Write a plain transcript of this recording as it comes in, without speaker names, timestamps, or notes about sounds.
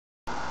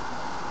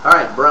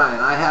Alright,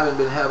 Brian, I haven't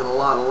been having a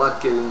lot of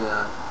luck getting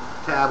a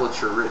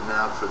tablature written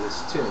out for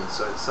this tune,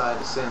 so I decided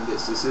to send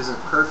this. This isn't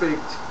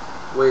perfect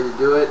way to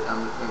do it.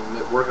 I'm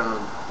working on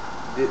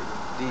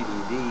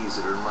DVDs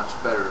that are much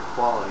better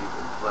quality,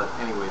 but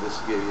anyway,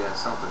 this will give you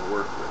something to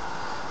work with.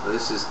 So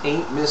this is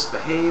Ain't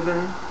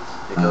Misbehavin.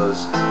 It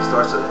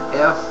starts at an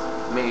F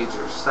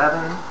major 7,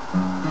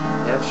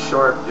 F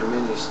sharp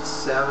diminished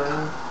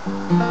 7,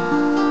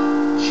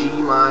 G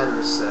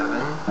minor 7,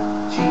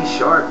 G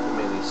sharp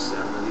diminished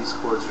 7. Now these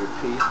chords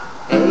repeat.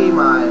 A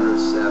minor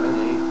 7,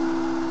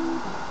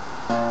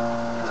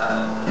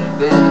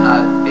 then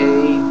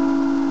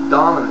A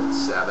dominant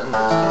 7, which you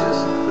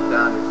just put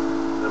down your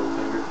middle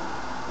finger,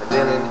 and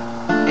then an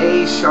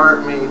A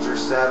sharp major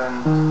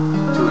 7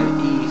 to an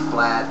E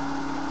flat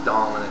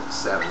dominant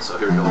 7. So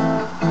here we go.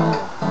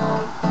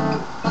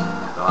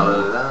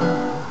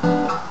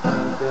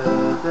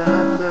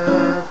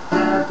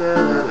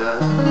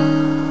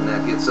 And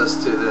that gets us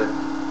to the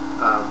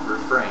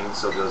refrain.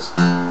 So it goes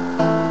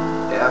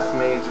F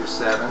major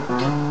 7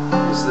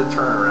 is the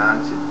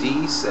turnaround to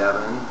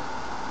D7,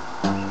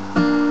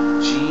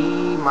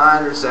 G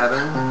minor 7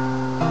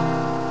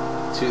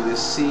 to the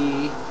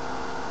C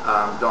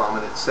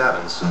dominant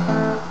 7. So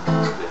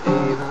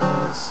and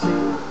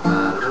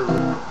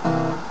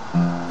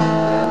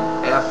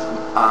F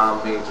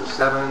major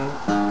 7,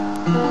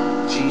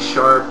 G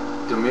sharp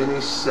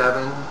diminished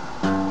 7,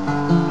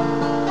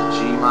 G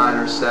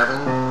minor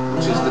 7,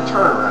 which is the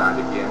turnaround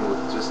again with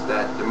just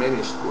that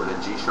diminished chord, a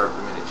G sharp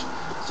diminished.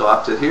 So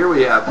up to here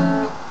we have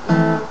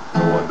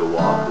no one to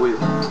walk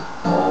with,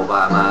 all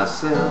by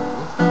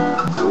myself,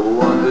 no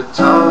one to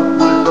talk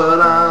with, but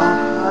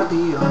I'm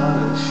happy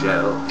on a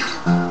shelf.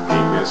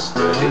 Ain't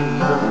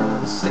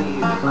misbehavin',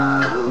 saving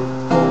my love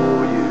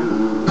for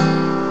you.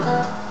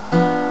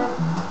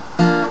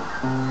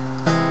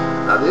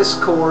 Now this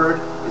chord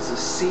is a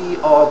C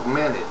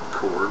augmented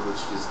chord,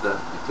 which is you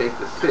take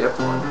the fifth,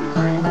 1, 2,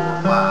 3,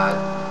 4, 5,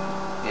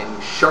 and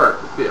you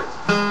sharp the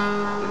fifth,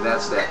 and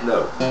that's that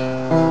note.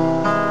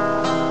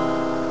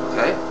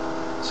 Okay?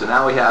 So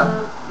now we have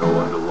no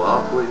one to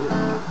walk with,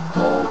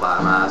 all by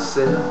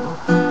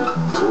myself,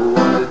 no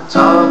one to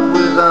talk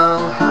with,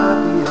 I'm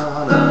happy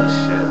on a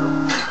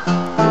shelf.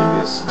 Ain't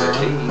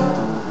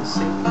misbehavin',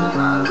 saving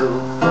my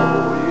love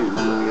for you.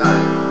 Got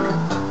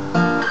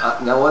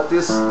it? Now what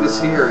this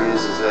here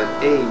is an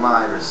A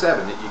minor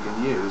 7 that you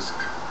can use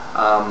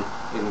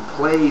in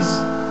place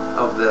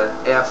of the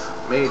F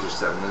major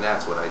 7, and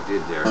that's what I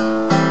did there.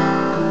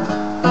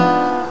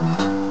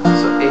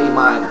 So A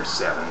minor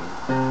 7.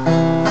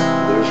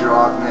 There's your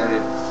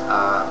augmented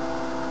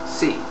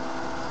C.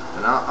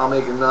 And I'll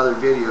make another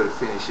video to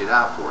finish it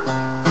out for you.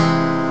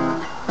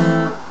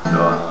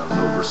 I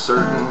know for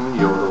certain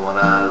you're the one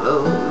I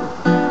love.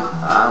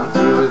 I'm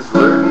through with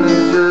flirting,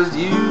 it's just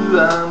you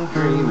I'm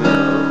dreaming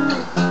of.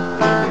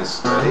 Ain't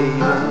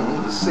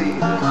misbehavin', saving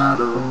my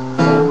love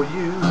for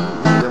you.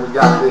 Then we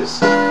got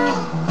this.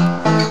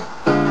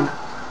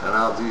 And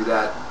I'll do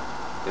that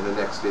in the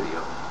next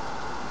video.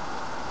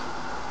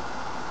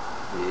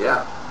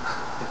 Yeah.